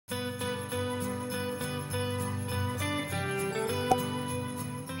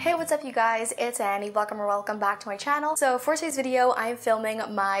Hey, what's up you guys? It's Annie. Welcome back to my channel. So for today's video, I'm filming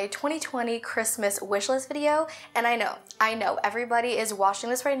my 2020 Christmas wishlist video, and I know, everybody is watching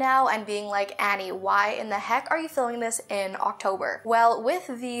this right now and being like, Annie, why in the heck are you filming this in October? Well, with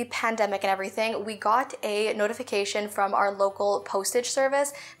the pandemic and everything, we got a notification from our local postage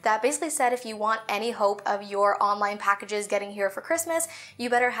service that basically said if you want any hope of your online packages getting here for Christmas, you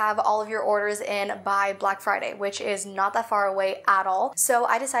better have all of your orders in by Black Friday, which is not that far away at all. So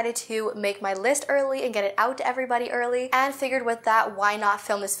I decided to make my list early and get it out to everybody early, and figured with that, why not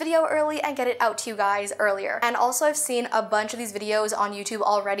film this video early and get it out to you guys earlier. And also I've seen a bunch of these videos on YouTube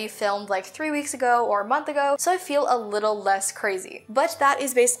already filmed like 3 weeks ago or a month ago, so I feel a little less crazy. But that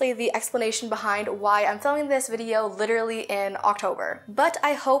is basically the explanation behind why I'm filming this video literally in October. But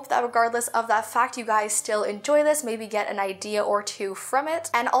I hope that regardless of that fact, you guys still enjoy this, maybe get an idea or two from it,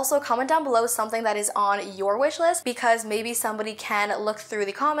 and also comment down below something that is on your wish list, because maybe somebody can look through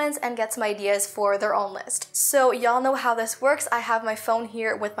the comments and get some ideas for their own list. So y'all know how this works. I have my phone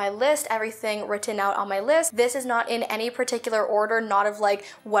here with my list, everything written out on my list. This is not in any particular order, not of like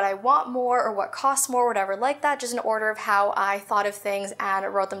what I want more or what costs more, whatever like that, just an order of how I thought of things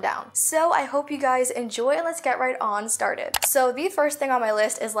and wrote them down. So I hope you guys enjoy, and let's get right on started. So the first thing on my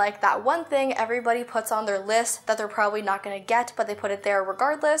list is like that one thing everybody puts on their list that they're probably not gonna get, but they put it there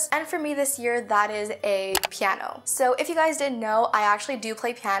regardless. And for me this year, that is a piano. So if you guys didn't know, I actually do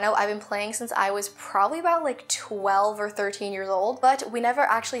play piano. I've been playing since I was probably about like 12 or 13 years old, but we never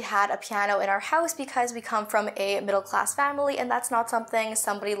actually had a piano in our house because we come from a middle-class family, and that's not something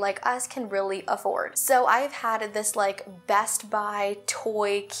somebody like us can really afford. So I've had this like Best Buy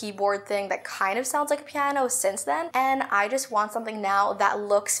toy keyboard thing that kind of sounds like a piano since then, and I just want something now that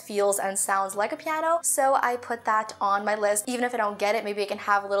looks, feels, and sounds like a piano, so I put that on my list. Even if I don't get it, maybe I can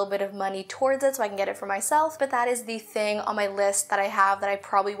have a little bit of money towards it so I can get it for myself, but that is the thing on my list that I have that I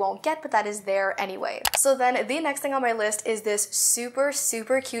probably won't get, but that is there anyway. So then the next thing on my list is this super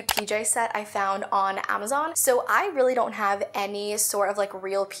cute PJ set I found on Amazon. So I really don't have any sort of like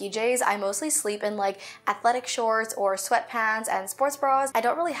real PJs. I mostly sleep in like athletic shorts or sweatpants and sports bras. I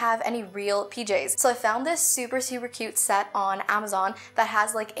don't really have any real PJs. So I found this super cute set on Amazon that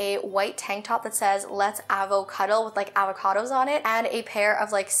has like a white tank top that says "Let's Avo Cuddle" with like avocados on it, and a pair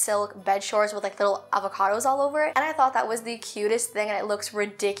of like silk bed shorts with like little avocados all over it. And I thought that was the cutest thing, and it looks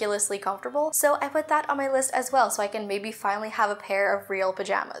ridiculously comfortable. So I put that on my list as well, so I can maybe finally have a pair of real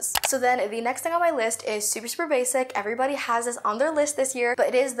pajamas. So then the next thing on my list is super basic. Everybody has this on their list this year, but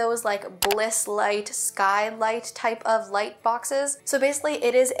it is those like Bliss Light, Skylight type of light boxes. So basically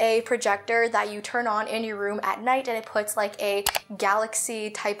it is a projector that you turn on in your room at night, and it puts like a galaxy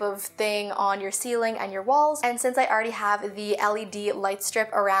type of thing on your ceiling and your walls. And since I already have the LED light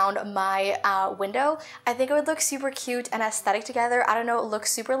strip around my window, I think it would look super cute and aesthetic together. I don't know, it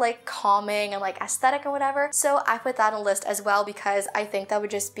looks super like calming and like aesthetic and whatever. So I put that on the list as well because I think that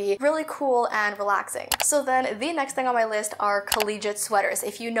would just be really cool and relaxing. So then the next thing on my list are collegiate sweaters.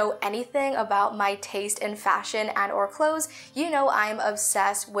 If you know anything about my taste in fashion and or clothes, you know I'm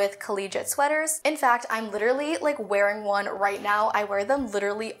obsessed with collegiate sweaters. In fact, I'm literally like wearing one right now. I wear them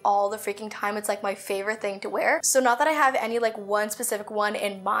literally all the freaking time. It's like my favorite thing to wear. So not that I have any like one specific one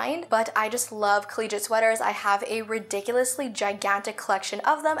in mind, but I just love collegiate sweaters. I have a ridiculously gigantic collection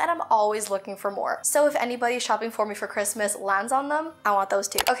of them, and I'm always looking for more. So if anybody shopping for me for Christmas lands on them, I want those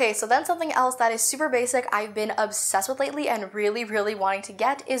too. Okay, so then something else that is super basic I've been obsessed with lately and really wanting to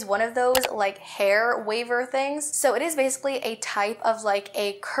get is one of those like hair waver things. So it is basically a type of like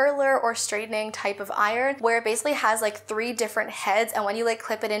a curler or straightening type of iron where it basically has like 3 different heads, and when you like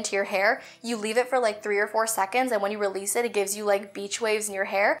clip it into your hair, you leave it for like 3 or 4 seconds, and when you release it, it gives you like beach waves in your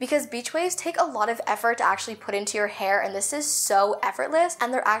hair, because beach waves take a lot of effort to actually put into your hair, and this is so effortless,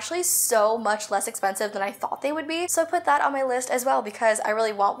 and they're actually so much less expensive than I thought they would be. So I put that on my list as well because I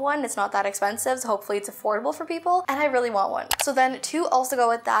really want one. It's not that expensive, so hopefully it's affordable for people, and I really want one. So then to also go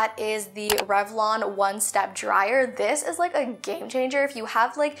with that is the Revlon one-step dryer. This is like a game changer. If you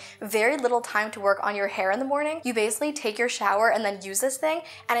have like very little time to work on your hair in the morning, you basically take your shower and then use this thing,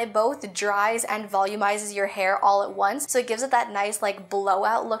 and it both dries and volumizes your hair all at once. So it gives it that nice like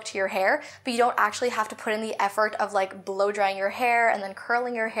blowout look to your hair, but you don't actually have to put in the effort of like blow drying your hair and then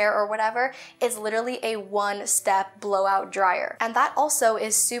curling your hair or whatever. It's literally a one-step blowout dryer, and that also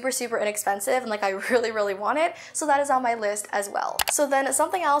is super inexpensive, and like I really want it, so that is on my list as well. So then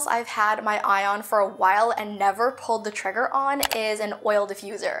something else I've had my eye on for a while and never pulled the trigger on is an oil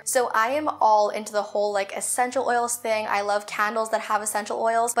diffuser. So I am all into the whole like essential oils thing. I love candles that have essential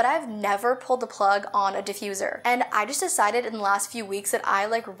oils, but I've never pulled the plug on a diffuser, and I just decided in the last few weeks that I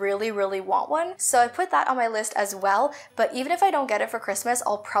like really want one. So I put that on my list as well, but even if I don't get it for Christmas,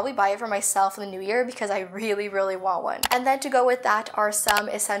 I'll probably buy it for myself in the new year because I really, really want one. And then to go with that are some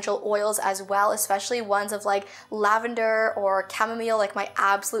essential oils as well, especially ones of like lavender or chamomile, like my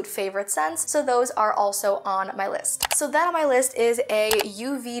absolute favorite scents. So those are also on my list. So then on my list is a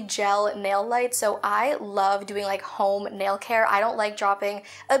UV gel nail light. So I love doing like home nail care. I don't like dropping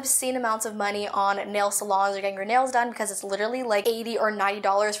obscene amounts of money on nail salons or getting your nails done because it's literally like $80 or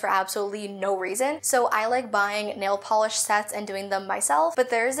 $90 for absolutely no reason. So I like buying nail polish sets and doing them myself. But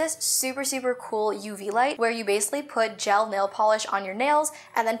there's this super, super cool UV light where you basically put gel nail polish on your nails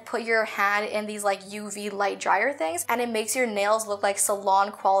and then put your hand in these like UV light dryer things, and it makes your nails look like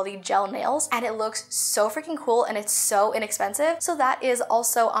salon quality gel nails, and it looks so freaking cool and it's so inexpensive. So that is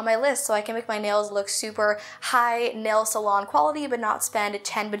also on my list, so I can make my nails look super high nail salon quality but not spend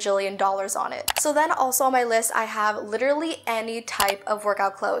 $10 bajillion on it. So then also on my list I have literally any type of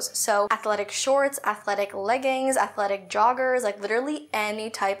workout clothes. So athletic shorts, athletic leggings, athletic joggers, like literally any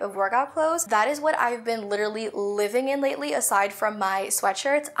type of workout clothes. That is what I've been literally living in lately aside from my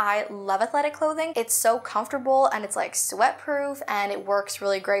sweatshirts. I love athletic clothing. It's so comfortable and it's like sweat proof and it works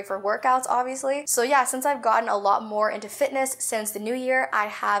really great for workouts obviously. So yeah, since I've gotten a lot more into fitness since the new year, I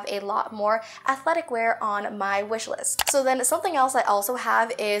have a lot more athletic wear on my wish list. So then something else I also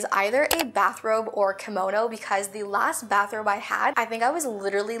have is either a bathrobe or kimono, because the last bathrobe I had, I think I was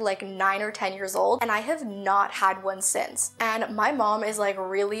literally like 9 or 10 years old and I have not had one since. And my mom is like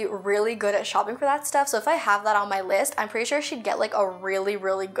really, really good at shopping for that stuff. So if I have that on my list, I'm pretty sure she'd get like a really,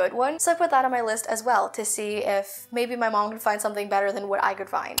 really good one. So I put that on my list as well to see if maybe my mom could find something better than what I could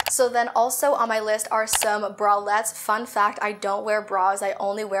find. So then also on my list are some bralettes. Fun fact, I don't wear bras, I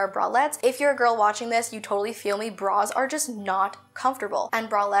only wear bralettes. If you're a girl watching this, you totally feel me. Bras are just not comfortable, and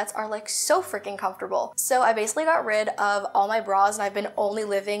bralettes are like so freaking comfortable. So I basically got rid of all my bras and I've been only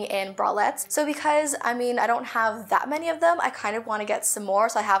living in bralettes. So because I mean I don't have that many of them, I kind of want to get some more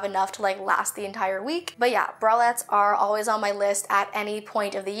so I have enough to like last the entire week. But yeah, bralettes are always on my list at any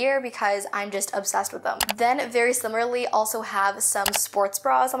point of the year because I'm just obsessed with them. Then very similarly also have some sports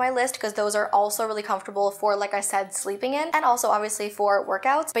bras on my list because those are also really comfortable for, like I said, sleeping in, and also obviously for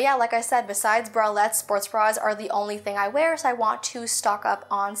workouts. But yeah, like I said, besides bralettes, sports bras are the only thing I wear, so I want to stock up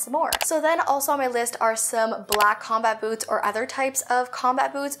on some more. So then also on my list are some black combat boots or other types of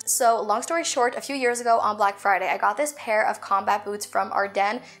combat boots. So long story short, a few years ago on Black Friday, I got this pair of combat boots from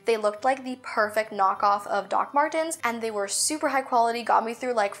Ardennes. They looked like the perfect knockoff of Doc Martens and they were super high quality, got me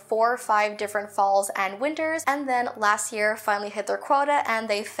through like 4 or 5 different falls and winters, and then last year finally hit their quota and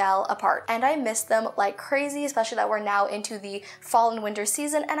they fell apart. And I miss them like crazy, especially that we're now into the fall and winter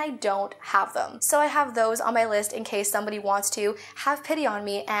season and I don't have them. So I have those on my list in case somebody wants to have pity on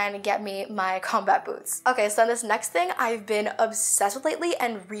me and get me my combat boots. Okay, so this next thing I've been obsessed with lately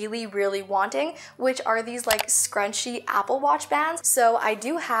and really, really wanting, which are these like scrunchy Apple Watch bands. So I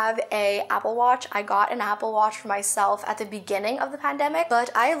do have a Apple Watch. I got an Apple Watch for myself at the beginning of the pandemic, but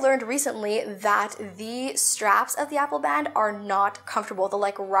I learned recently that the straps of the Apple band are not comfortable. The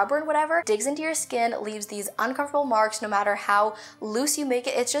like rubber and whatever digs into your skin, leaves these uncomfortable marks no matter how loose you make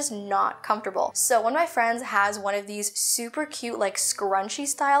it. It's just not comfortable. So one of my friends has one of these super cute like scrunchy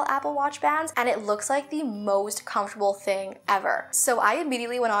style Apple Watch bands and it looks like the most comfortable thing ever. So I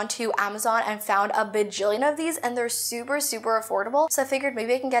immediately went on to Amazon and found a bajillion of these and they're super, super affordable. So I figured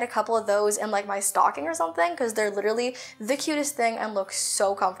maybe I can get a couple of those in like my stocking or something because they're literally the cutest thing and look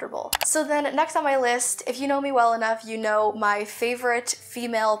so comfortable. So then next on my list, if you know me well enough, you know my favorite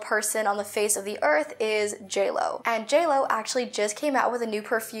female person on the face of the earth is JLo. And JLo actually just came out with a new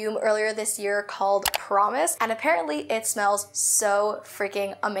perfume earlier this year called Promise, and apparently it smells so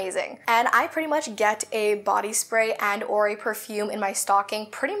freaking amazing. And I pretty much get a body spray and or a perfume in my stocking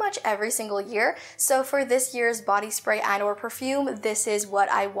pretty much every single year. So for this year's body spray and or perfume, this is what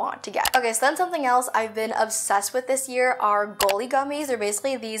I want to get. Okay, so then something else I've been obsessed with this year are Goli gummies. They're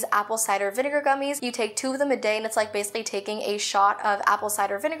basically these apple cider vinegar gummies. You take 2 of them a day and it's like basically taking a shot of apple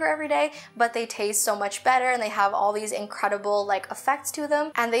cider vinegar every day, but they taste so much better and they have all these incredible like effects to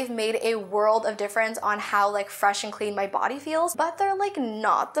them, and they've made a world of difference on how like fresh and clean my body feels, but they're like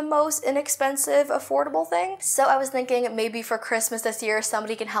not the most inexpensive, affordable thing. So I was thinking maybe for Christmas this year,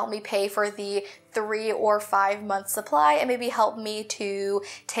 somebody can help me pay for the 3 or 5 month supply and maybe help me to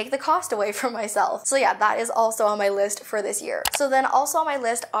take the cost away from myself. So yeah, that is also on my list for this year. So then also on my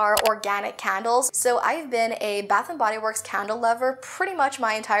list are organic candles. So I've been a Bath & Body Works candle lover pretty much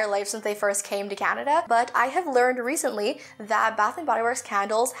my entire life since they first came to Canada, but I have learned recently that Bath & Body Works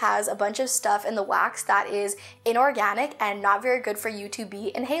candles has a bunch of stuff in the wax that is inorganic and not very good for you to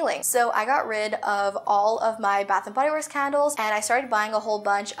be inhaling. So I got rid of all of my Bath & Body Works candles and I started buying a whole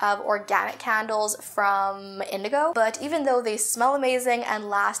bunch of organic candles from Indigo, but even though they smell amazing and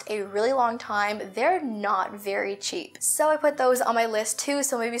last a really long time, they're not very cheap. So I put those on my list too,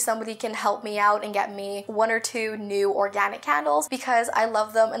 so maybe somebody can help me out and get me 1 or 2 new organic candles because I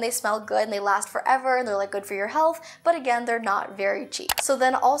love them and they smell good and they last forever and they're like good for your health, but again, they're not very cheap. So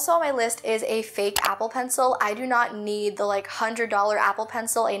then also on my list is a fake Apple pencil. I do not need the like $100 Apple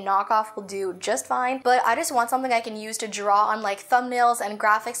pencil. A knockoff will do just fine, but I just want something I can use to draw on like thumbnails and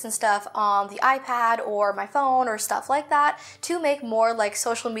graphics and stuff on the iPad or my phone or stuff like that to make more like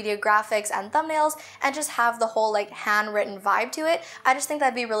social media graphics and thumbnails and just have the whole like handwritten vibe to it. I just think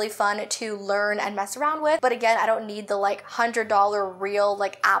that'd be really fun to learn and mess around with, but again, I don't need the like $100 real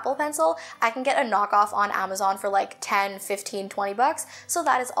like Apple pencil. I can get a knockoff on Amazon for like 10, 15, 20 bucks, so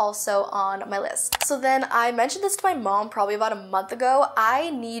that is also on my list. So then I mentioned this to my mom probably about a month ago. I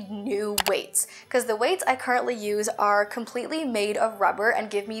need new weights because the weights I currently use are completely made of rubber and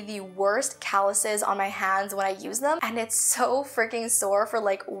give me the worst calluses on my hands when I use them, and it's so freaking sore for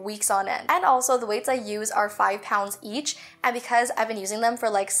like weeks on end. And also the weights I use are 5 pounds each, and because I've been using them for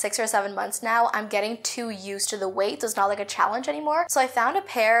like 6 or 7 months now, I'm getting too used to the weight, so it's not like a challenge anymore. So I found a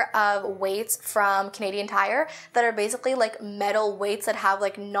pair of weights from Canadian Tire that are basically like metal weights that have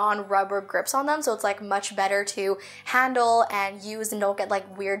like non-rubber grips on them, so it's like much better to handle and use and don't get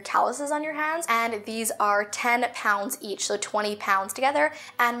like weird calluses on your hands. And these are 10 pounds each, so 20 pounds together,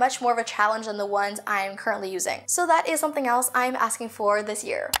 and much more of a challenge than the ones I'm currently using. So that is something else I'm asking for this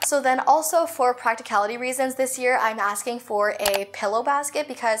year. So then also for practicality reasons this year, I'm asking for a pillow basket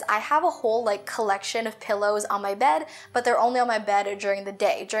because I have a whole like collection of pillows on my bed, but they're only on my bed during the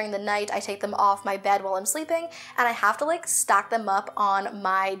day. During the night, I take them off my bed while I'm sleeping, and I have to like stack them up on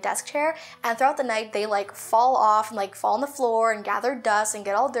my desk chair, and throughout the night they like fall off and like fall on the floor and gather dust and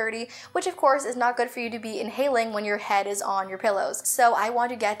get all dirty, which of course is not good for you to be inhaling when your head is on your pillows. So I want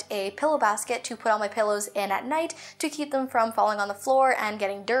to get a pillow basket to put all my pillows in at night to keep them from falling on the floor and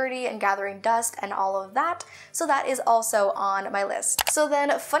getting dirty and gathering dust and all of that. So that is also on my list. So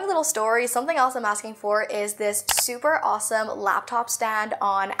then, funny little story, something else I'm asking for is this super awesome laptop stand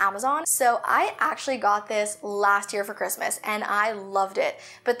on Amazon. So I actually got this last year for Christmas and I loved it.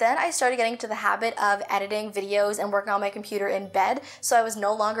 But then I started getting into the habit of editing videos and working on my computer in bed, so I was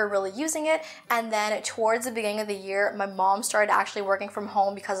no longer really using it. And then towards the beginning of the year, my mom started actually working from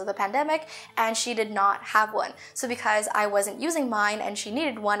home because of the pandemic, and she did not have one. So because I wasn't using mine and she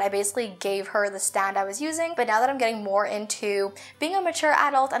needed one, I basically gave her the stand I was using. But now that I'm getting more into being a mature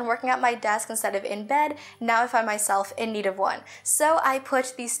adult and working at my desk instead of in bed, now I find myself in need of one. So I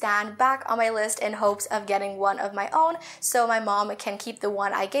put the stand back on my list in hopes of getting one of my own, so my mom can keep the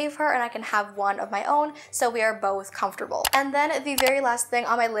one I gave her and I can have one of my own, so we are both comfortable. And then the very last thing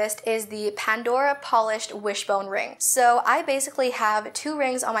on my list is the Pandora polished wishbone ring. So I basically have 2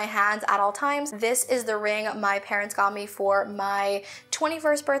 rings on my hands at all times. This is the ring my parents got me for my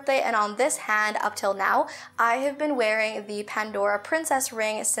 21st birthday, and on this hand up till now I have been wearing the Pandora princess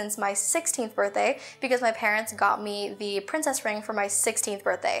ring since my 16th birthday because my parents got me the princess ring for my 16th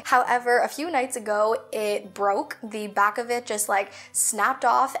birthday. However, a few nights ago it broke. The back of it just like snapped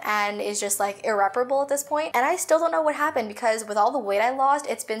off and is just like irreparable at this point, and I still don't know what happened because with all the weight I lost,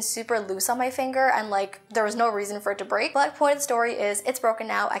 it's been super loose on my finger and like there was no reason for it to break. But the point of the story is it's broken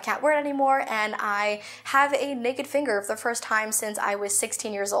now, I can't wear it anymore, and I have a naked finger for the first time since I was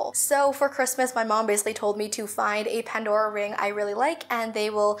 16 years old. So for Christmas, my mom basically told me to find a Pandora ring I really like, and they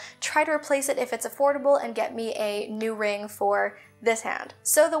will try to replace it if it's affordable and get me a new ring for this hand.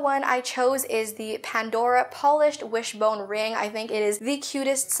 So the one I chose is the Pandora polished wishbone ring. I think it is the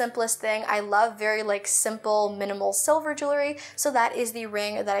cutest, simplest thing. I love very like simple, minimal silver jewelry, so that is the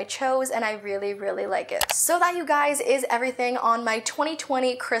ring that I chose and I really, really like it. So that, you guys, is everything on my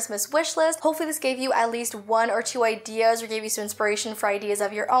 2020 Christmas wish list. Hopefully this gave you at least 1 or 2 ideas or gave you some inspiration for ideas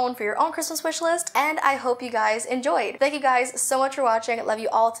of your own for your own Christmas wish list, and I hope you guys enjoyed. Thank you guys so much for watching. I love you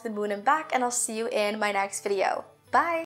all to the moon and back, and I'll see you in my next video. Bye!